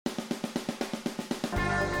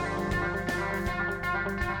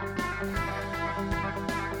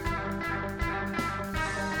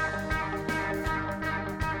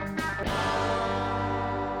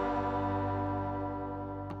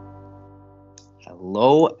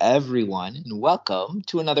Hello, everyone, and welcome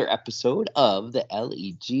to another episode of the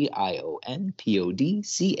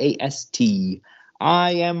LEGIONPODCAST.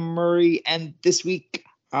 I am Murray, and this week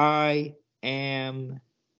I am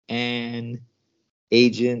an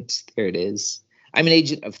agent. There it is. I'm an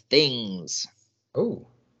agent of things. Oh.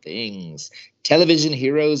 Things. Television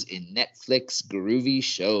heroes in Netflix groovy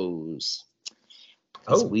shows.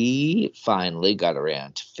 As we finally got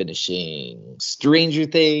around to finishing Stranger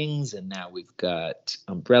Things, and now we've got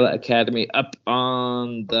Umbrella Academy up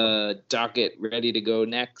on the docket, ready to go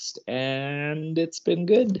next, and it's been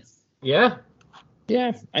good. Yeah?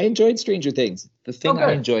 Yeah, I enjoyed Stranger Things. The thing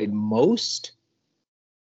I enjoyed most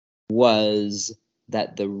was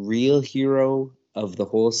that the real hero of the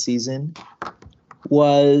whole season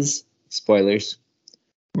was, spoilers,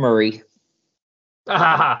 Murray.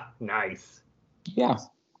 Ah, nice. Yeah,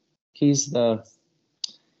 he's other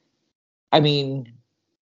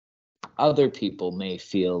people may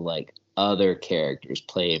feel like other characters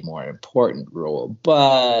play a more important role,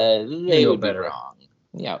 but they would be wrong.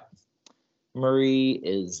 Yeah. Murray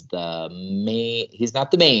is the main. He's not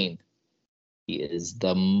the main. He is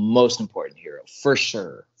the most important hero, for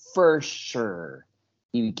sure. For sure.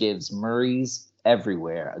 He gives Murray's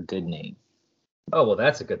everywhere a good name. Oh, well,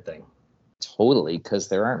 that's a good thing. Totally, because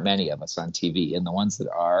there aren't many of us on TV, and the ones that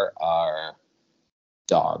are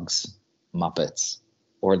dogs, Muppets,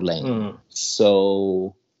 or lame.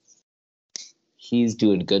 So he's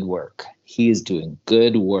doing good work. He is doing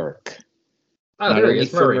good work. Oh, not only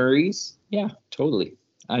for Murray's. Yeah, totally.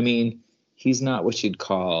 I mean, he's not what you'd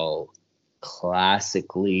call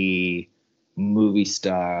classically movie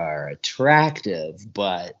star attractive,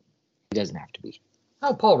 but he doesn't have to be.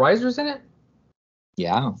 Oh, Paul Reiser's in it?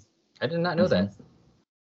 Yeah. I did not know that.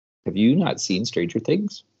 Have you not seen Stranger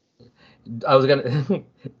Things? I was going to...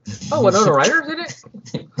 Oh, Winona Ryder's in it?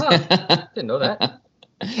 Huh. Didn't know that.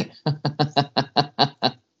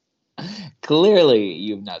 Clearly,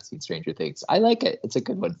 you've not seen Stranger Things. I like it. It's a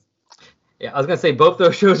good one. Yeah, I was going to say, both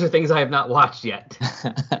those shows are things I have not watched yet.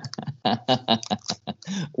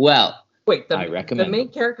 Well, wait, I recommend the main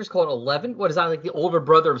character's called 11? What is that, like the older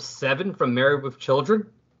brother of 7 from Married with Children?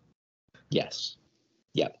 Yes.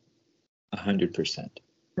 Yep. 100%.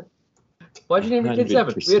 Why'd you name your kid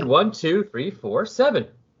 7? We had 1, 2, 3, 4, 7.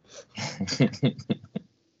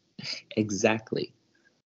 Exactly.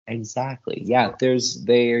 Yeah,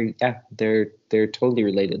 they're totally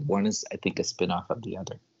related. One is, I think, a spin-off of the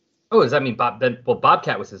other. Oh, does that mean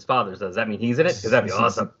Bobcat was his father's? Does that mean he's in it? Because that'd be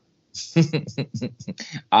awesome.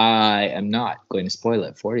 I am not going to spoil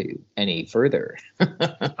it for you any further.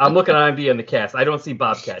 I'm looking at IMDb in the cast. I don't see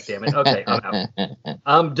Bobcat, damn it. Okay, I'm out.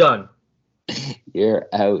 I'm done. You're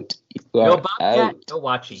out. No Bobcat, no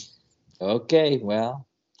Watchy. Okay, well,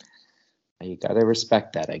 you gotta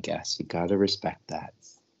respect that, I guess. You gotta respect that.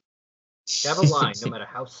 You have a line, no matter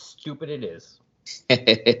how stupid it is.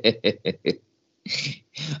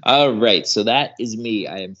 All right, so that is me.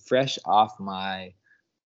 I am fresh off my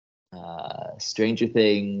Stranger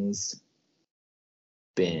Things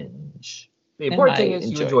binge. The important thing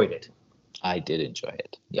is you enjoyed it. I did enjoy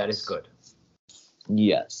it. Yeah, it is good.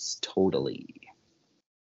 Yes, totally.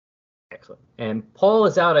 Excellent. And Paul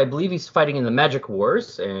is out. I believe he's fighting in the Magic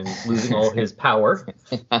Wars and losing all his power,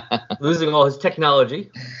 losing all his technology.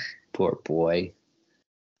 Poor boy.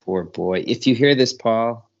 If you hear this,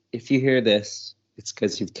 Paul, it's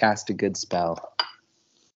because you've cast a good spell.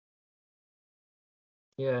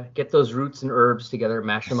 Yeah, get those roots and herbs together,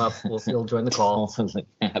 mash them up. He'll join the call.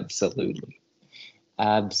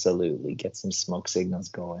 Absolutely. Get some smoke signals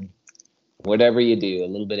going. Whatever you do, a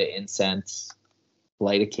little bit of incense,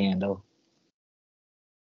 light a candle.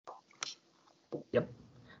 Yep.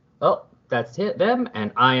 Well, that's it, them,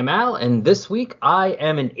 and I am Al, and this week I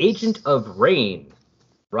am an agent of rain,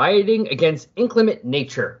 rioting against inclement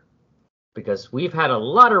nature, because we've had a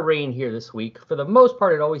lot of rain here this week. For the most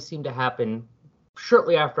part, it always seemed to happen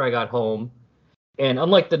shortly after I got home, and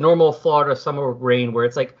unlike the normal Florida summer rain where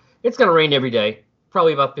it's like, it's going to rain every day,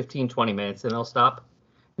 probably about 15-20 minutes, and it'll stop.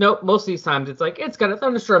 Nope, most of these times it's like, it's got a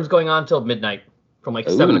thunderstorms going on until midnight, from like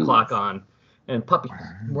 7 o'clock on, and Puppy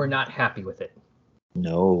were not happy with it.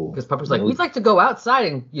 No. Because Puppy's like, we'd like to go outside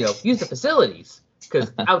and, use the facilities,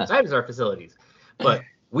 because outside is our facilities. But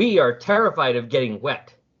we are terrified of getting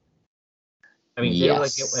wet. I mean, they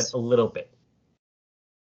like get wet a little bit.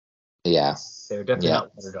 Yeah. They're definitely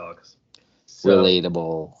not water dogs. So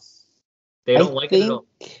relatable. They don't like it at all.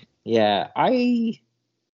 Yeah, I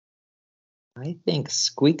think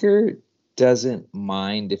Squeaker doesn't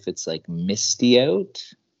mind if it's like misty out.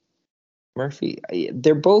 Murphy,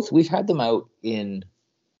 we've had them out in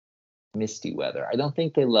misty weather. I don't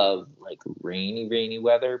think they love like like rainy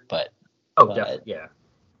weather, but definitely, yeah.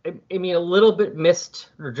 I mean, a little bit mist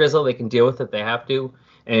or drizzle, they can deal with it. They have to.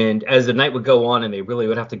 And as the night would go on and they really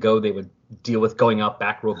would have to go, they would deal with going out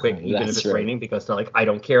back real quick, even if it's raining, because they're like, I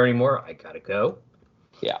don't care anymore. I gotta go.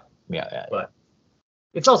 Yeah. But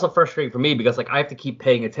it's also frustrating for me because like I have to keep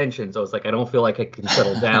paying attention. So it's like I don't feel like I can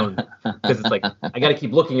settle down because it's like I gotta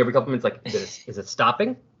keep looking every couple minutes. Like, is it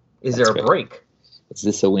stopping? Is there a break? Is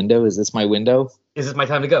this a window? Is this my window? Is this my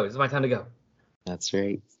time to go? Is this my time to go? That's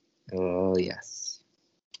right. Oh yes.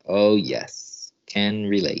 Can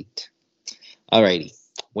relate. Alrighty.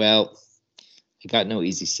 Well, I got no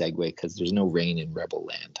easy segue because there's no rain in Rebel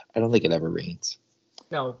Land. I don't think it ever rains.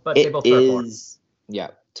 No, but they both are.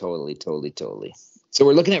 Yeah, totally. So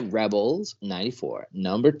we're looking at Rebels 94,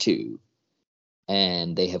 number 2.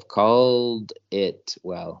 And they have called it,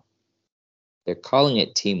 well, they're calling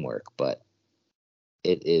it teamwork, but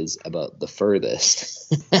it is about the furthest.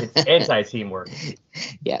 It's anti-teamwork.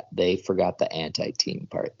 Yeah, they forgot the anti-team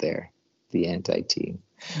part there. The anti-team.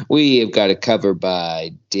 We have got a cover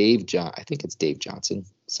by Dave I think it's Dave Johnson.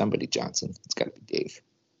 Somebody Johnson. It's got to be Dave.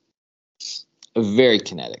 Very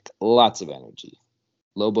kinetic. Lots of energy.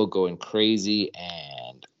 Lobo going crazy,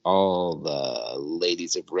 and all the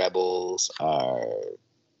ladies of Rebels are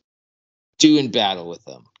doing battle with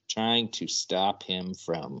him, trying to stop him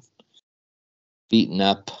from beating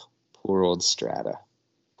up poor old Strata.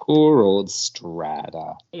 He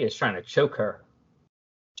is trying to choke her.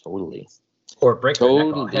 Totally. Or break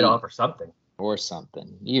her head off or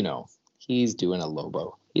something. You know, he's doing a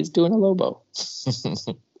Lobo.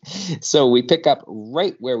 So we pick up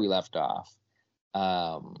right where we left off.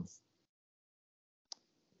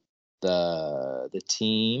 The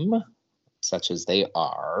team, such as they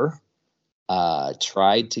are,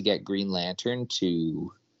 tried to get Green Lantern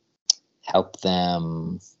to help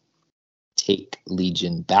them take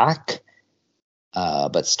Legion back.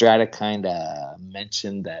 But Strata kind of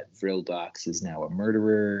mentioned that Vrildox is now a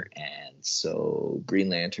murderer, and so Green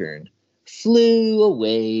Lantern flew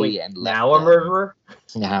away and left now them. A murderer?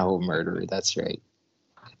 Now a murderer, that's right.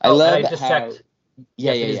 I love just how... checked.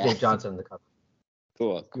 Yeah. Dave Johnson in the cover.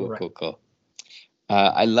 Cool.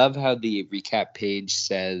 I love how the recap page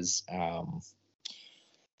says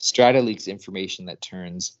Strata leaks information that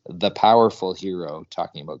turns the powerful hero,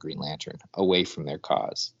 talking about Green Lantern, away from their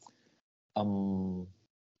cause.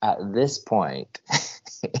 At this point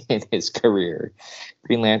in his career,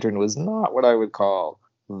 Green Lantern was not what I would call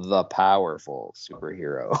the powerful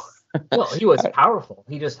superhero. Well, he was powerful.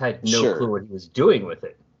 He just had no clue what he was doing with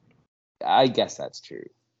it. I guess that's true.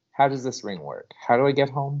 How does this ring work? How do I get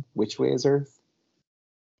home? Which way is Earth?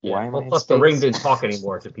 Yeah. Why am I in space? The ring didn't talk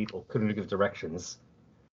anymore to people. Couldn't give directions.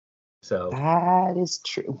 So that is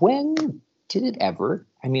true. When did it ever?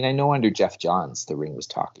 I mean, I know under Jeff Johns, the ring was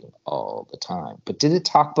talking all the time. But did it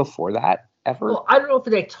talk before that ever? Well, I don't know if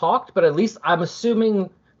they talked, but at least I'm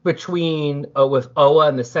assuming between with Oa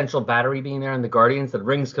and the central battery being there and the Guardians, the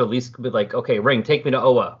rings could at least be like, okay, ring, take me to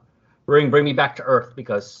Oa. Ring, bring me back to Earth,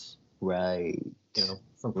 because right,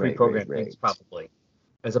 some pre-programmed things probably,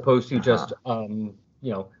 as opposed to just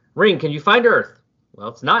ring, can you find Earth? Well,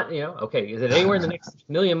 it's not, okay, is it anywhere in the next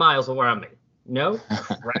million miles of where I'm at? No?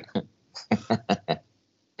 Right.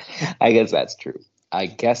 I guess that's true.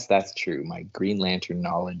 My Green Lantern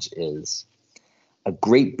knowledge is a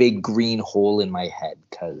great big green hole in my head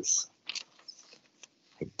because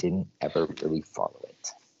I didn't ever really follow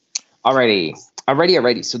it. Alrighty.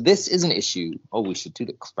 So this is an issue. Oh, we should do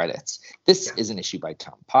the credits. This is an issue by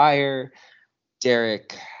Tom Peyer.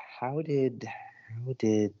 Derek, how did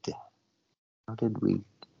we?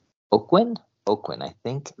 Oakwin, I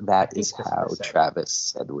think that is how Travis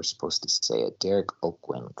said we're supposed to say it. Derek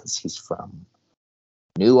Oakwin, because he's from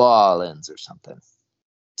New Orleans or something.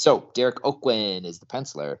 So Derek Oakwin is the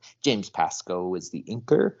penciler. James Pascoe is the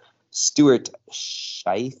inker. Stuart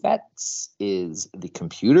Chaifetz is the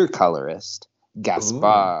computer colorist.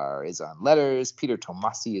 Gaspar is on letters. Peter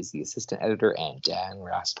Tomasi is the assistant editor, and Dan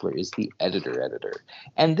Raspler is the editor.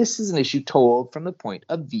 And this is an issue told from the point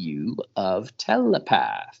of view of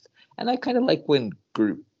Telepath. And I kind of like when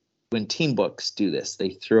team books do this.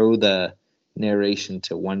 They throw the narration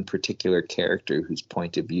to one particular character whose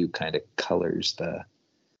point of view kind of colors the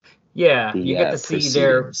you get to see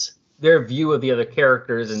their view of the other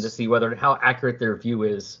characters and to see how accurate their view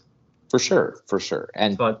is. For sure.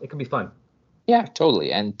 And it can be fun. Yeah,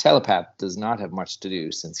 totally. And Telepath does not have much to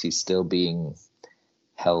do since he's still being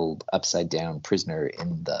held upside down prisoner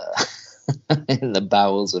in the in the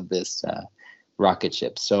bowels of this rocket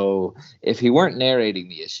ship. So if he weren't narrating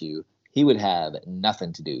the issue, he would have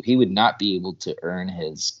nothing to do. He would not be able to earn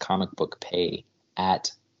his comic book pay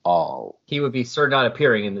at all. He would be sir not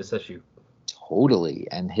appearing in this issue. Totally.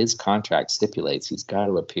 And his contract stipulates he's got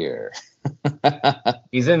to appear.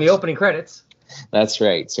 He's in the opening credits. That's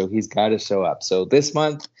right. So he's got to show up. So this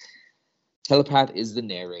month, Telepath is the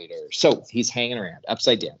narrator. So he's hanging around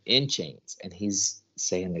upside down in chains. And he's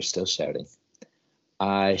saying they're still shouting.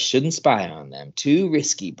 I shouldn't spy on them. Too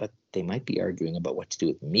risky, but they might be arguing about what to do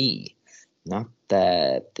with me. Not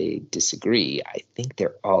that they disagree. I think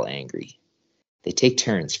they're all angry. They take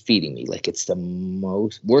turns feeding me like it's the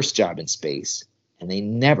worst job in space, and they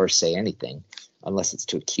never say anything unless it's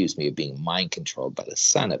to accuse me of being mind controlled by the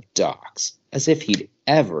son of Dox, as if he'd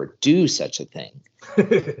ever do such a thing.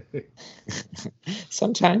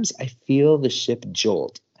 Sometimes I feel the ship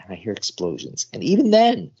jolt and I hear explosions, and even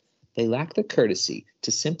then, they lack the courtesy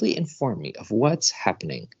to simply inform me of what's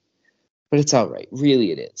happening. But it's all right,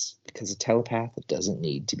 really it is, because a telepath doesn't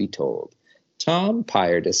need to be told. Tom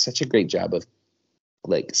Peyer does such a great job of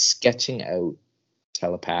sketching out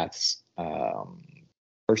Telepath's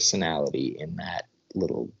personality in that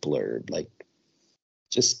little blurb.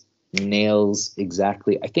 Just nails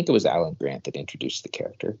exactly. I think it was Alan Grant that introduced the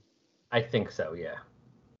character. I think so, yeah.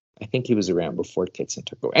 I think he was around before Kitson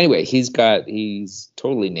took over. Anyway, he's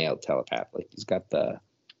totally nailed Telepath. He's got the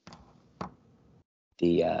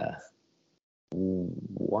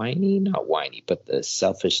not whiny, but the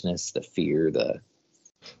selfishness, the fear,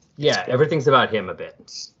 yeah, everything's about him a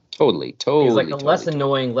bit. Totally. He's like less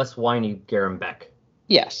annoying, less whiny Garen Beck.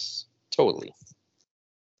 Yes, totally.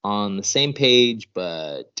 On the same page,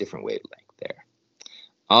 but different wavelength there.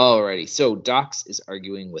 Alrighty, so Dox is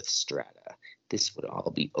arguing with Strata. This would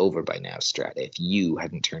all be over by now, Strata, if you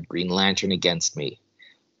hadn't turned Green Lantern against me.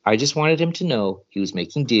 I just wanted him to know he was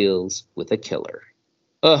making deals with a killer.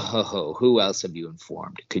 Oh, who else have you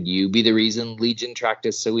informed? Could you be the reason Legion tracked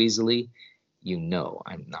us so easily? You know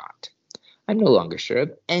I'm not. I'm no longer sure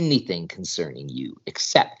of anything concerning you,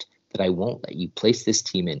 except that I won't let you place this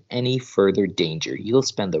team in any further danger. You'll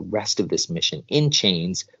spend the rest of this mission in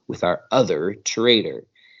chains with our other traitor.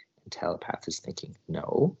 And Telepath is thinking,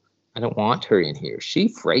 no, I don't want her in here. She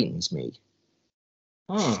frightens me.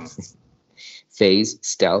 Phase,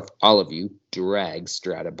 Stealth, all of you, drag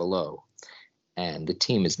Strata below. And the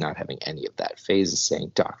team is not having any of that. Phase is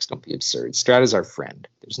saying, Dox, don't be absurd. Strata's our friend.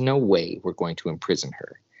 There's no way we're going to imprison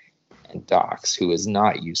her. And Dox, who is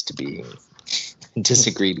not used to being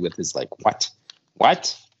disagreed with, is like, what?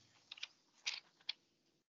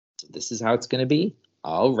 So this is how it's going to be?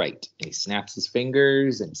 All right. And he snaps his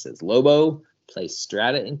fingers and says, Lobo, place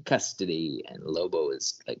Strata in custody. And Lobo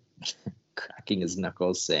is cracking his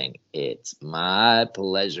knuckles saying, it's my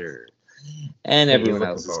pleasure. And everyone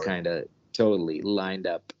else is kind of totally lined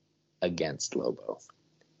up against Lobo.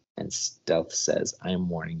 And Stealth says, I am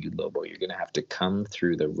warning you, Lobo, you're going to have to come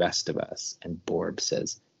through the rest of us. And Borb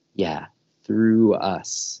says, yeah, through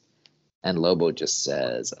us. And Lobo just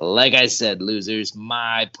says, like I said, losers,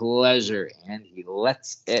 my pleasure. And he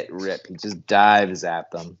lets it rip. He just dives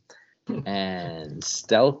at them. And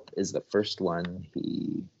Stealth is the first one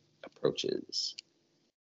he approaches.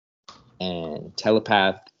 And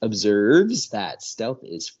Telepath observes that Stealth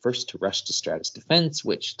is first to rush to Strata's defense,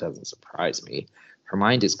 which doesn't surprise me. Her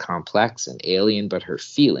mind is complex and alien, but her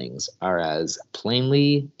feelings are as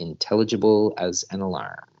plainly intelligible as an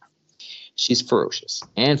alarm. She's ferocious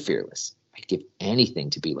and fearless. I'd give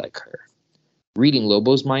anything to be like her. Reading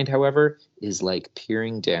Lobo's mind, however, is like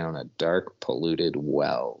peering down a dark, polluted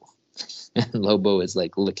well. And Lobo is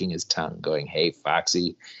licking his tongue, going, hey,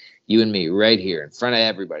 Foxy, you and me right here in front of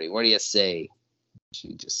everybody. What do you say?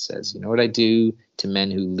 She just says, you know what I do to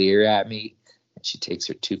men who leer at me? And she takes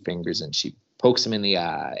her two fingers and she pokes him in the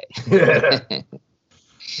eye.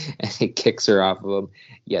 And he kicks her off of him.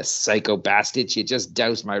 Yes, psycho bastard, you just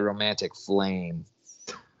doused my romantic flame.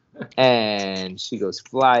 And she goes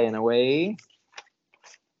flying away.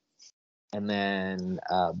 And then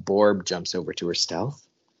Borb jumps over to her Stealth.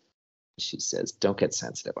 She says, don't get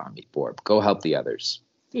sensitive on me, Borb. Go help the others.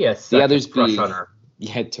 Yes, the others being on her.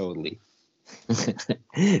 Yeah, totally.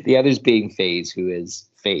 The others being Phase, who is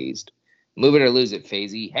phased. Move it or lose it,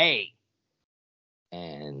 Phasey. Hey!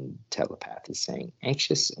 And Telepath is saying,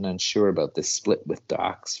 anxious and unsure about this split with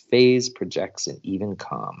Dox, Phase projects an even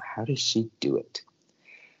calm. How does she do it?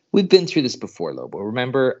 We've been through this before, Lobo.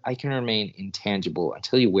 Remember, I can remain intangible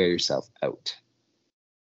until you wear yourself out.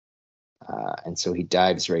 And so he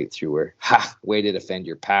dives right through her. Ha! Way to defend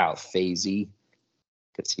your pal, Phasey.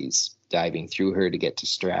 Because he's diving through her to get to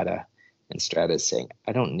Strata. And Strata is saying,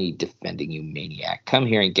 I don't need defending, you maniac. Come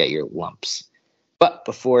here and get your lumps. But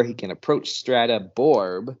before he can approach Strata,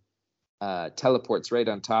 Borb teleports right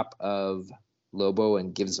on top of Lobo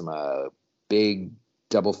and gives him a big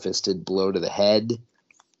double-fisted blow to the head,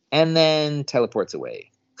 and then teleports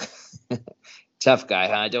away. Tough guy,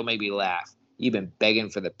 huh? Don't make me laugh. You've been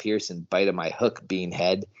begging for the Pearson bite of my hook,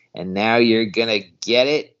 beanhead, and now you're gonna get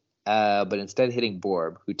it? But instead of hitting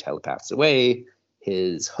Borb, who telepaths away,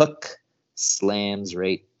 his hook slams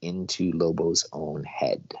right into Lobo's own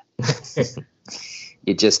head.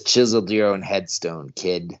 You just chiseled your own headstone,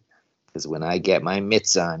 kid. Because when I get my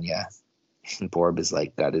mitts on ya, and Borb is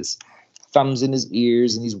like got his thumbs in his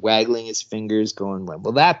ears and he's waggling his fingers, going, when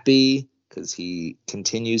will that be? Because he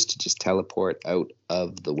continues to just teleport out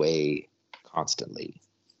of the way constantly.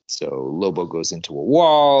 So Lobo goes into a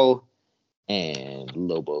wall, and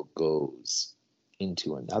Lobo goes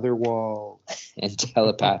into another wall, and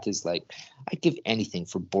Telepath is like, I'd give anything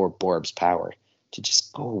for Borb's power to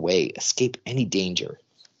just go away, escape any danger.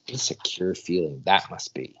 What a secure feeling that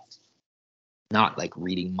must be. Not like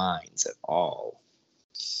reading minds at all.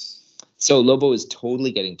 So Lobo is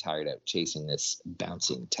totally getting tired out chasing this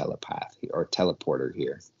bouncing telepath or teleporter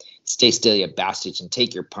here. Stay still, you bastards, and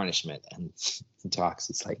take your punishment. And Dox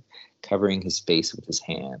is like covering his face with his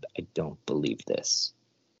hand. I don't believe this.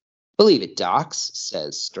 Believe it, Dox,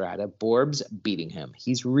 says Strata. Borb's beating him.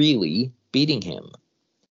 He's really beating him.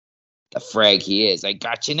 The frag he is. I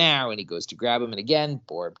got you now. And he goes to grab him. And again,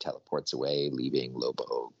 Borb teleports away, leaving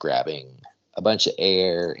Lobo grabbing a bunch of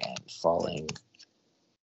air and falling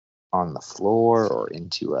on the floor or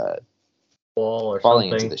into a wall or falling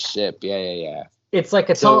something. Into the ship. Yeah. It's like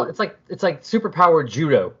it's like superpowered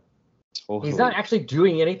judo. Totally. He's not actually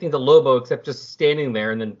doing anything to Lobo except just standing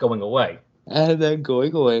there and then going away. And then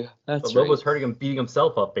going away. That's right. Lobo's hurting him, beating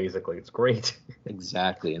himself up, basically. It's great.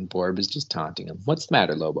 Exactly. And Borb is just taunting him. What's the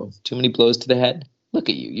matter, Lobo? Too many blows to the head? Look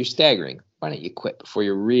at you. You're staggering. Why don't you quit before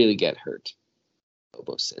you really get hurt?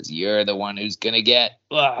 Lobo says, you're the one who's going to get...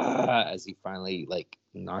 as he finally,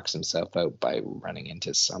 knocks himself out by running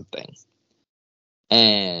into something.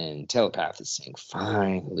 And Telepath is saying,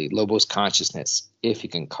 finally, Lobo's consciousness, if you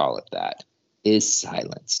can call it that, is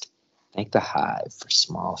silenced. Thank the Hive for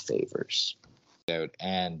small favors.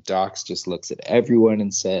 And Dox just looks at everyone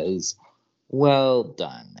and says, well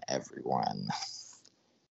done, everyone.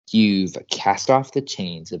 You've cast off the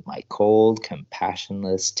chains of my cold,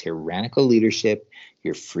 compassionless, tyrannical leadership.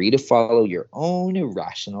 You're free to follow your own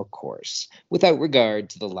irrational course without regard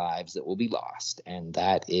to the lives that will be lost. And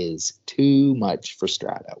that is too much for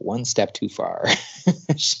Strata. One step too far.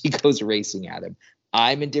 She goes racing at him.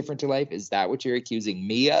 I'm indifferent to life? Is that what you're accusing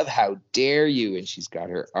me of? How dare you? And she's got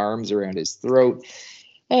her arms around his throat.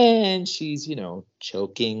 And she's,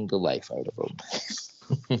 choking the life out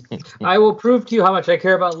of him. I will prove to you how much I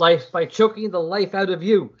care about life by choking the life out of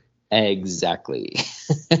you. Exactly.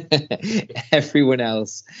 Everyone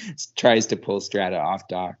else tries to pull Strata off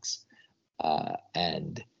Dox.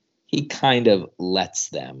 And he kind of lets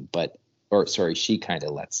them, she kind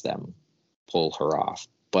of lets them pull her off.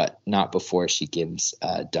 But not before she gives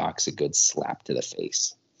Dox a good slap to the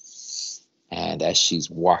face. And as she's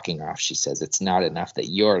walking off, she says, it's not enough that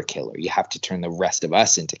you're a killer. You have to turn the rest of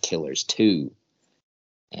us into killers, too.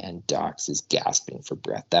 And Dox is gasping for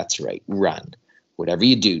breath. That's right. Run. Whatever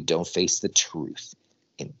you do, don't face the truth.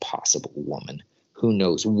 Impossible woman. Who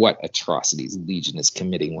knows what atrocities Legion is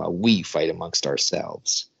committing while we fight amongst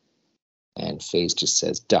ourselves. And FaZe just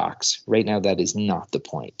says, Dox, right now that is not the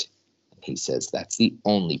point. He says, that's the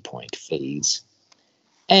only point, FaZe.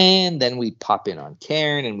 And then we pop in on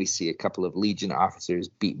Cairn, and we see a couple of Legion officers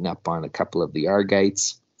beating up on a couple of the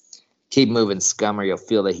Argites. Keep moving, scum, or you'll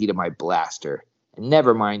feel the heat of my blaster. And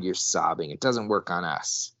never mind your sobbing. It doesn't work on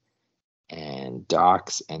us. And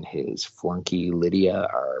Dox and his flunky Lydia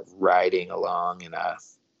are riding along in a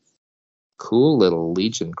cool little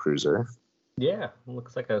Legion cruiser. Yeah,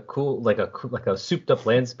 looks like a cool, like a souped-up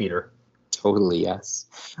land speeder. Totally, yes.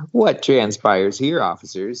 What transpires here,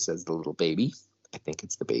 officers, says the little baby. I think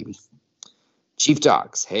it's the baby. Chief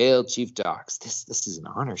Dox, hail Chief Dox. This is an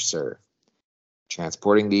honor, sir.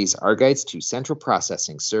 Transporting these Argites to central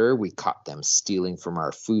processing, sir. We caught them stealing from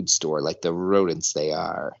our food store like the rodents they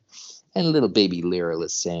are. And little baby Lyral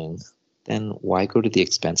is saying, then why go to the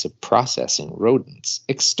expense of processing rodents?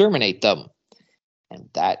 Exterminate them. And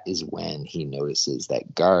that is when he notices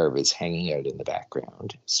that Garv is hanging out in the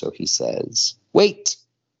background. So he says, wait,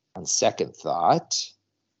 on second thought,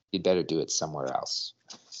 you'd better do it somewhere else.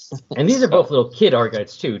 And these are both little kid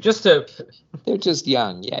Argites, too. They're just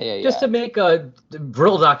young. Yeah. Just to make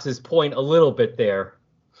Brildox's point a little bit there.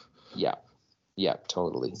 Yeah,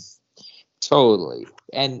 totally.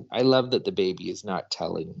 And I love that the baby is not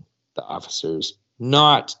telling the officers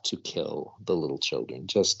not to kill the little children.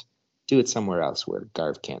 Just do it somewhere else where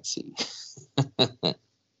Garv can't see.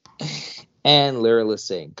 And Lyril is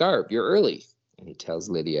saying, Garv, you're early. And he tells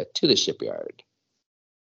Lydia, to the shipyard.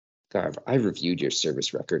 Garv, I've reviewed your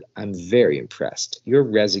service record. I'm very impressed. Your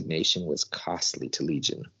resignation was costly to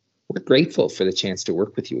Legion. We're grateful for the chance to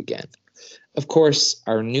work with you again. Of course,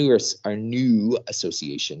 our new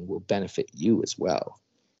association will benefit you as well.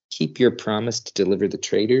 Keep your promise to deliver the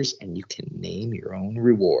traders, and you can name your own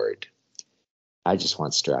reward. I just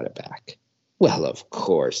want Strata back. Well, of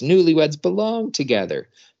course, newlyweds belong together.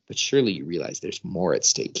 But surely you realize there's more at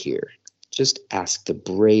stake here. Just ask the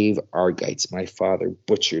brave Argites my father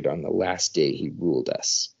butchered on the last day he ruled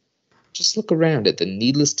us. Just look around at the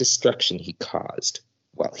needless destruction he caused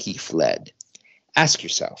while he fled. Ask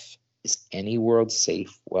yourself, is any world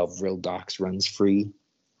safe while Vril Dox runs free?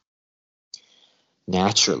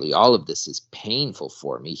 Naturally, all of this is painful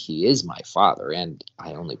for me. He is my father, and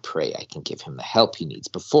I only pray I can give him the help he needs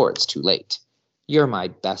before it's too late. You're my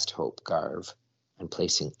best hope, Garv, and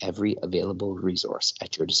placing every available resource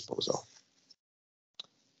at your disposal.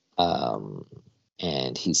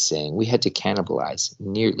 And he's saying, we had to cannibalize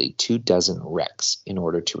nearly 24 wrecks in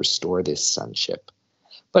order to restore this sunship.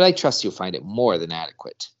 But I trust you'll find it more than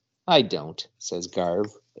adequate. I don't, says Garv.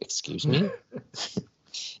 Excuse me?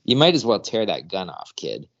 You might as well tear that gun off,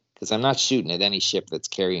 kid, because I'm not shooting at any ship that's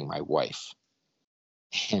carrying my wife.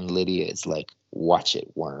 And Lydia is like, watch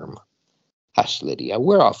it, worm. Hush, Lydia,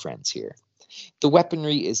 we're all friends here. The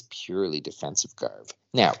weaponry is purely defensive, Garv.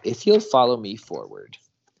 Now, if you'll follow me forward,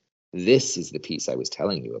 this is the piece I was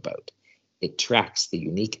telling you about. It tracks the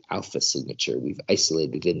unique alpha signature we've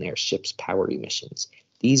isolated in their ship's power emissions.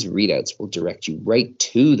 These readouts will direct you right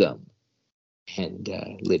to them. And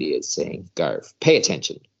Lydia is saying, Garv, pay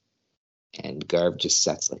attention. And Garv just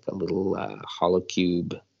sets like a little hollow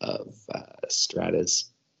cube of Strata's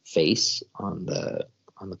face on the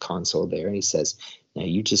console there. And he says, now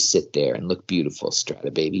you just sit there and look beautiful,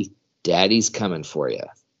 Strata baby. Daddy's coming for you.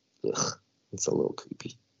 Ugh, it's a little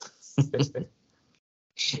creepy.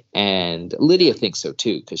 And Lydia thinks so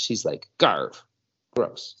too, because she's like, Garv,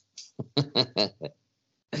 gross.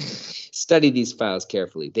 Study these files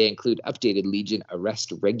carefully. They include updated Legion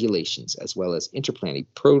arrest regulations as well as interplanetary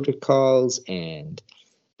protocols, and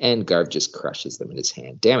Garv just crushes them in his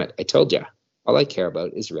hand. Damn it, I told ya. All I care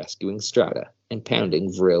about is rescuing Strata and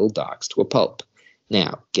pounding Vril Dox to a pulp.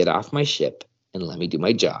 Now, get off my ship and let me do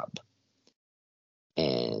my job.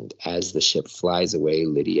 And as the ship flies away,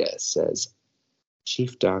 Lydia says,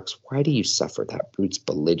 Chief Dox, why do you suffer that brute's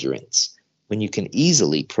belligerence when you can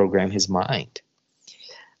easily program his mind?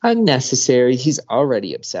 Unnecessary. He's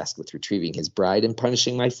already obsessed with retrieving his bride and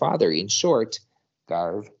punishing my father. In short,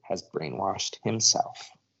 Garv has brainwashed himself.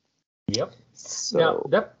 Yep. So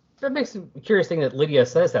now, that makes a curious thing that Lydia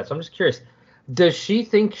says that. So I'm just curious. Does she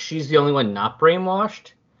think she's the only one not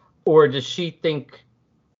brainwashed? Or does she think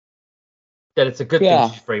that it's a good thing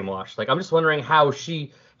she's brainwashed? Like, I'm just wondering how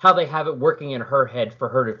they have it working in her head for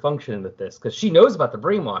her to function with this. Because she knows about the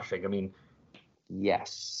brainwashing. I mean.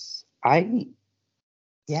 Yes. I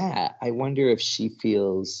wonder if she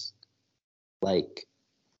feels like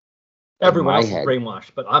everyone else is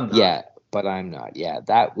brainwashed, but I'm not. Yeah, but I'm not. Yeah,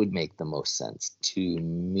 that would make the most sense to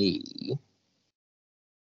me.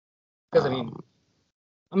 Because, I mean,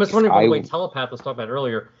 I'm just wondering from the way Telepath was talking about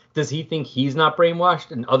earlier, does he think he's not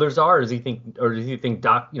brainwashed and others are? Or does he think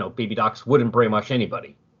Baby Dox wouldn't brainwash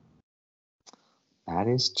anybody? That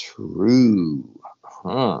is true.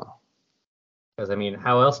 Huh. Because, I mean,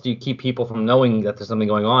 how else do you keep people from knowing that there's something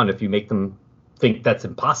going on if you make them think that's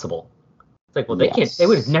impossible? It's like, well, they can't. They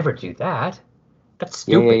would never do that. That's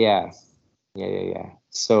stupid. Yeah.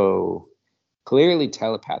 So clearly,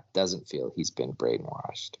 Telepath doesn't feel he's been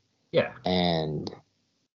brainwashed. Yeah. And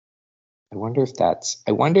I wonder if that's.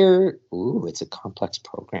 It's a complex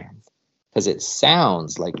program because it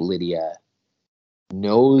sounds like Lydia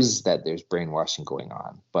knows that there's brainwashing going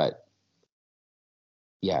on, but.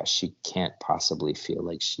 Yeah, she can't possibly feel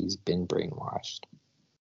like she's been brainwashed.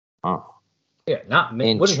 Oh. Yeah, not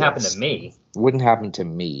me. Wouldn't happen to me. Wouldn't happen to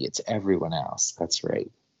me. It's everyone else. That's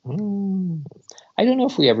right. I don't know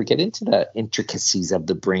if we ever get into the intricacies of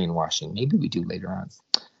the brainwashing. Maybe we do later on.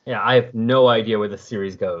 Yeah, I have no idea where the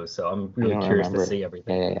series goes, so I'm really curious to see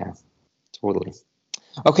everything. Yeah. Totally.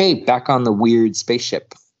 Okay, back on the weird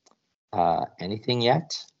spaceship. Anything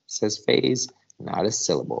yet? Says FaZe. Not a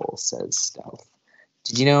syllable, says Stealth.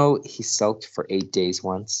 Did you know he sulked for 8 days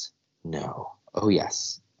once? No. Oh,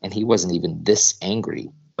 yes. And he wasn't even this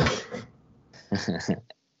angry.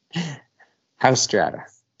 How's Strata?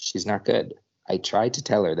 She's not good. I tried to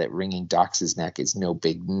tell her that wringing Dox's neck is no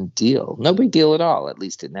big deal. No big deal at all. At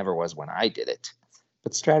least it never was when I did it.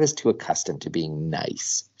 But Strata's too accustomed to being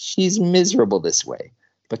nice. She's miserable this way.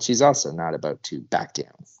 but she's also not about to back down.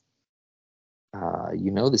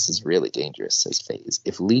 This is really dangerous, says FaZe.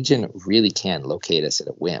 If Legion really can locate us at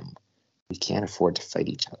a whim, we can't afford to fight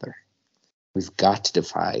each other. We've got to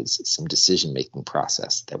devise some decision-making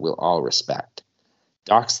process that we'll all respect.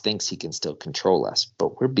 Dox thinks he can still control us,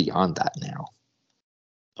 but we're beyond that now.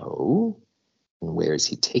 Oh? And where is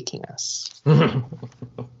he taking us?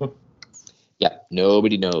 Yeah,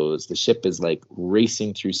 nobody knows. The ship is like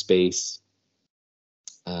racing through space,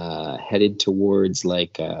 headed towards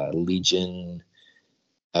like a Legion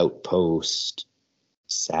outpost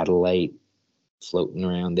satellite floating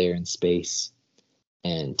around there in space.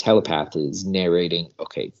 And Telepath is narrating,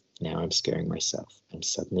 okay, now I'm scaring myself. I'm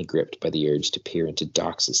suddenly gripped by the urge to peer into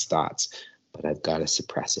Dox's thoughts, but I've got to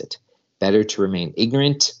suppress it. Better to remain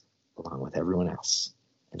ignorant along with everyone else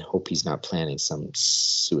and hope he's not planning some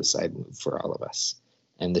suicide move for all of us.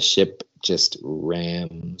 And the ship just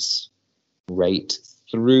rams right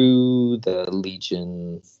through the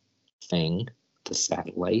Legion thing, the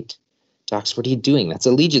satellite. Dox, what are you doing? That's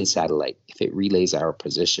a Legion satellite. If it relays our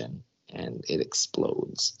position, and it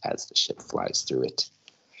explodes as the ship flies through it.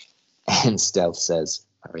 And Stealth says,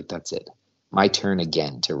 all right, that's it. My turn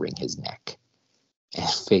again to wring his neck. And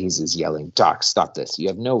FaZe is yelling, Dox, stop this. You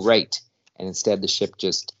have no right. And instead the ship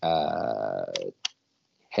just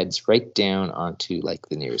heads right down onto like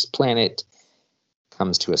the nearest planet,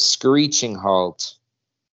 comes to a screeching halt,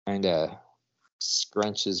 kind of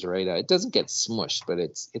scrunches right out. It doesn't get smushed, but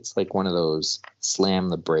it's like one of those slam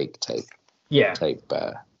the brake type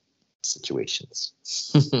situations.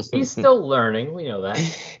 He's still learning. We know that.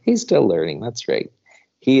 He's still learning. That's right.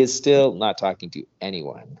 He is still not talking to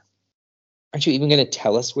anyone. Aren't you even going to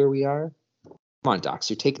tell us where we are? Come on, Dox.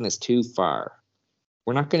 You're taking this too far.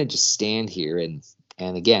 We're not going to just stand here and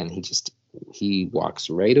again, he walks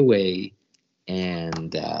right away,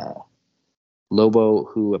 and Lobo,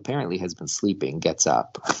 who apparently has been sleeping, gets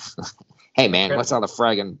up. Hey, man, what's all the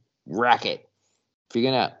fragging racket? If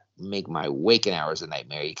you're going to make my waking hours a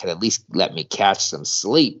nightmare, you could at least let me catch some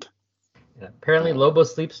sleep. And apparently Lobo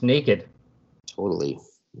sleeps naked. Totally.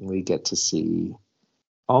 We get to see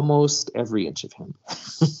almost every inch of him.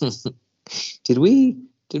 Did we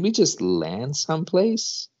just land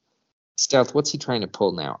someplace? Stealth, what's he trying to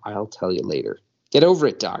pull now? I'll tell you later. Get over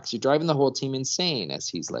it, Dox. You're driving the whole team insane, as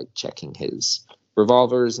he's like checking his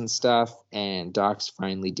revolvers and stuff, and Dox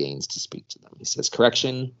finally deigns to speak to them. He says,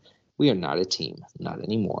 correction, we are not a team, not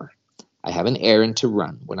anymore. I have an errand to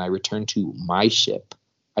run. When I return to my ship,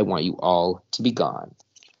 I want you all to be gone.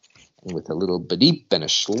 And with a little bedeep and a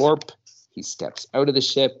slurp, he steps out of the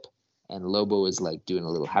ship, and Lobo is like doing a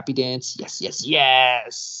little happy dance. Yes, yes,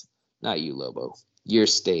 yes! Not you, Lobo. You're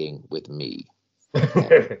staying with me.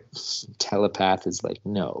 Telepath is like,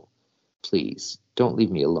 no, please, don't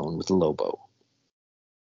leave me alone with Lobo.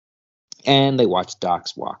 And they watch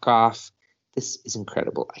Dox walk off. This is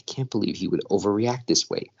incredible. I can't believe he would overreact this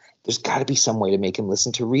way. There's got to be some way to make him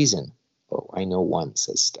listen to reason. Oh, I know one,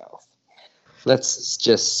 says Stealth. Let's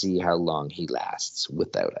just see how long he lasts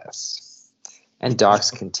without us. And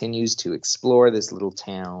Dox continues to explore this little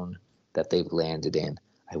town that they've landed in.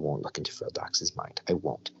 I won't look into Phil Dox's mind. I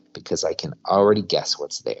won't, because I can already guess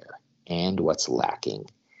what's there and what's lacking.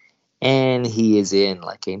 And he is in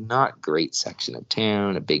like a not great section of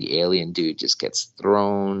town. A big alien dude just gets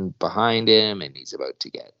thrown behind him, and he's about to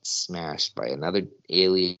get smashed by another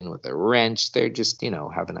alien with a wrench. They're just, having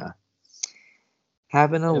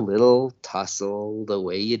a little tussle the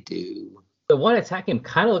way you do. The one attacking him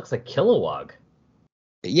kind of looks like Kilowog.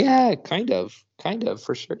 Yeah, kind of,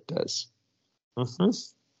 for sure it does. Mm-hmm.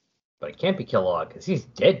 But it can't be Kilowog because he's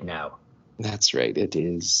dead now. That's right. It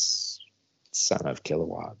is son of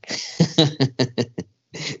Kilowog.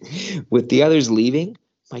 With the others leaving,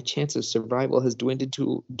 my chance of survival has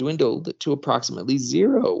dwindled to approximately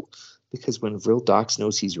 0. Because when Vril Dox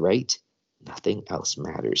knows he's right, nothing else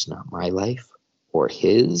matters. Not my life or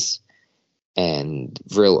his. And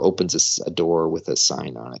Vril opens a door with a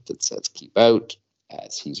sign on it that says "Keep out,"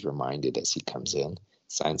 as he's reminded as he comes in.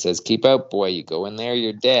 Sign says, "Keep out, boy. You go in there,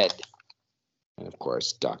 you're dead." And of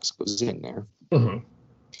course, Dox goes in there. Mm-hmm.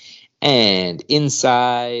 And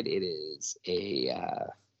inside, it is a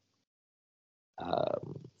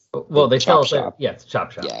they tell us that, it's a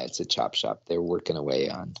chop shop. Yeah, it's a chop shop. They're working away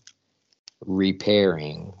on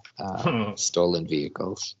repairing stolen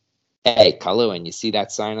vehicles. Hey, Cullowen, you see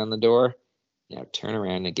that sign on the door? Now turn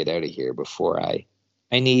around and get out of here before I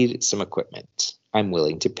need some equipment. I'm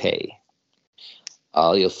willing to pay.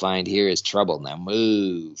 All you'll find here is trouble. Now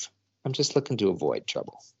move. I'm just looking to avoid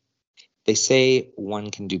trouble. They say one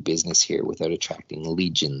can do business here without attracting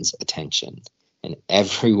Legion's attention. And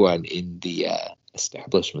everyone in the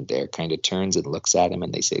establishment there kind of turns and looks at him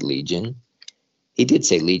and they say Legion. He did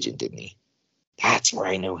say Legion, didn't he? That's where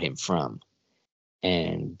I know him from.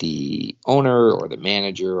 And the owner or the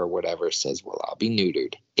manager or whatever says, well, I'll be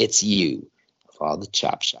neutered. It's you, of all the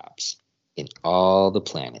chop shops, in all the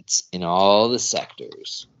planets, in all the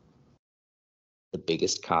sectors. The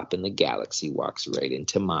biggest cop in the galaxy walks right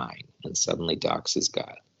into mine. And suddenly Dox has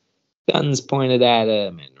got guns pointed at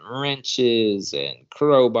him and wrenches and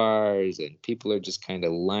crowbars. And people are just kind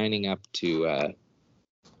of lining up to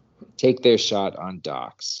take their shot on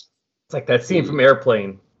Dox. It's like that scene from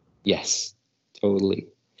Airplane. Yes, totally.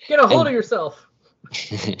 Get a hold of yourself.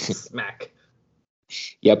 Smack.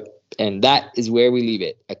 Yep. And that is where we leave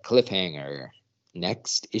it. A cliffhanger.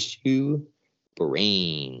 Next issue,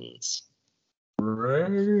 Brains.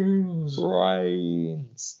 Brains.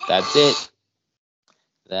 That's it.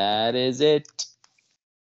 That is it.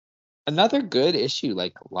 Another good issue.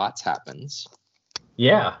 Like, lots happens.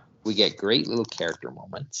 Yeah. We get great little character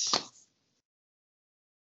moments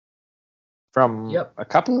from a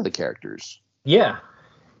couple of the characters. Yeah.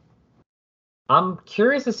 I'm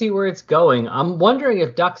curious to see where it's going. I'm wondering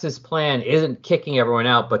if Dox's plan isn't kicking everyone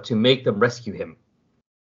out, but to make them rescue him.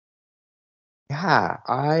 Yeah,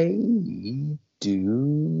 I do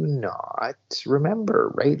not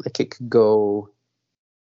remember, right? Like, it could go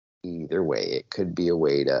either way. It could be a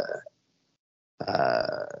way to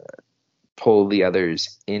pull the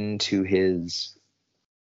others into his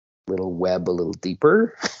little web a little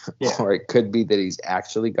deeper. Yeah. Or it could be that he's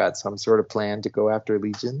actually got some sort of plan to go after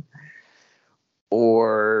Legion.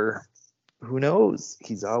 Or who knows?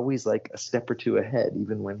 He's always like a step or two ahead,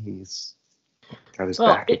 even when he's got his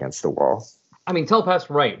back against the wall. I mean, Telepath's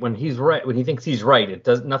right. When he's right, when he thinks he's right, it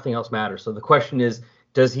does nothing else matters. So the question is,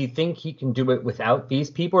 does he think he can do it without these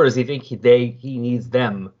people, or does he think he needs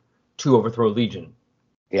them to overthrow Legion?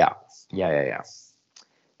 Yeah.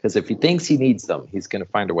 Because if he thinks he needs them, he's going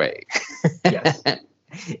to find a way. Yes.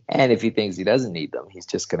 And if he thinks he doesn't need them, he's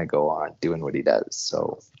just going to go on doing what he does.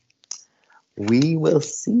 So we will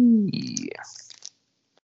see.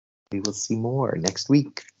 We will see more next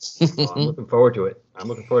week. Well, I'm looking forward to it. I'm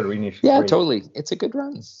looking forward to reading it. Yeah, totally. It's a good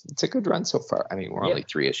run. It's a good run so far. I mean, we're only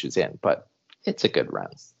 3 issues in, but it's a good run.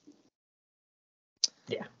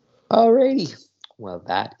 Yeah. Alrighty. Well,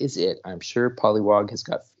 that is it. I'm sure Pollywog has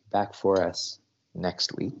got feedback for us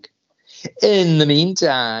next week. In the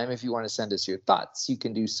meantime, if you want to send us your thoughts, you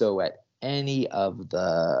can do so at any of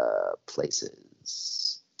the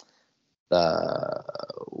places. The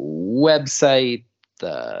website,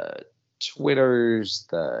 the Twitters,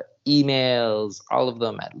 the emails, all of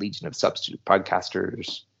them at Legion of Substitute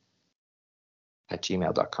Podcasters at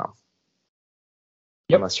gmail.com.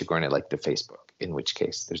 Yep. Unless you're going to like the Facebook, in which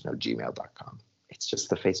case there's no gmail.com. It's just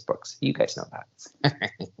the Facebooks. You guys know that.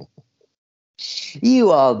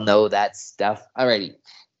 You all know that stuff. Alrighty.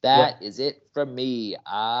 That is it from me.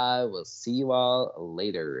 I will see you all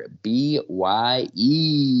later.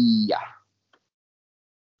 BYE.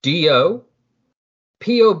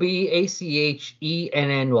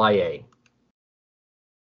 DOPOBACHENNYA.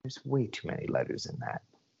 There's way too many letters in that.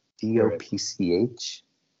 DOPCH.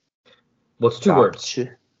 Well, it's 2 words.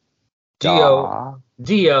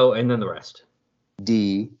 D-O, and then the rest.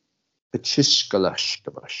 D.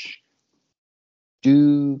 Pachishkalashkabush.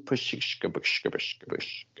 Do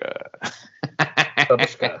pashishkabushkabushkabushka.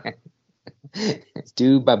 Babushka.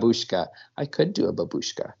 Do babushka. I could do a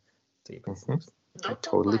babushka. Mm-hmm. I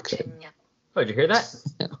totally could. Oh, did you hear that?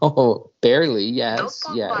 Oh, barely. Yes.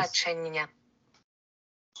 Yes.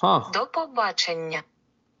 Huh. До побачення.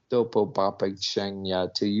 До побачення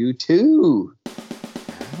to you too.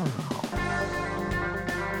 Oh.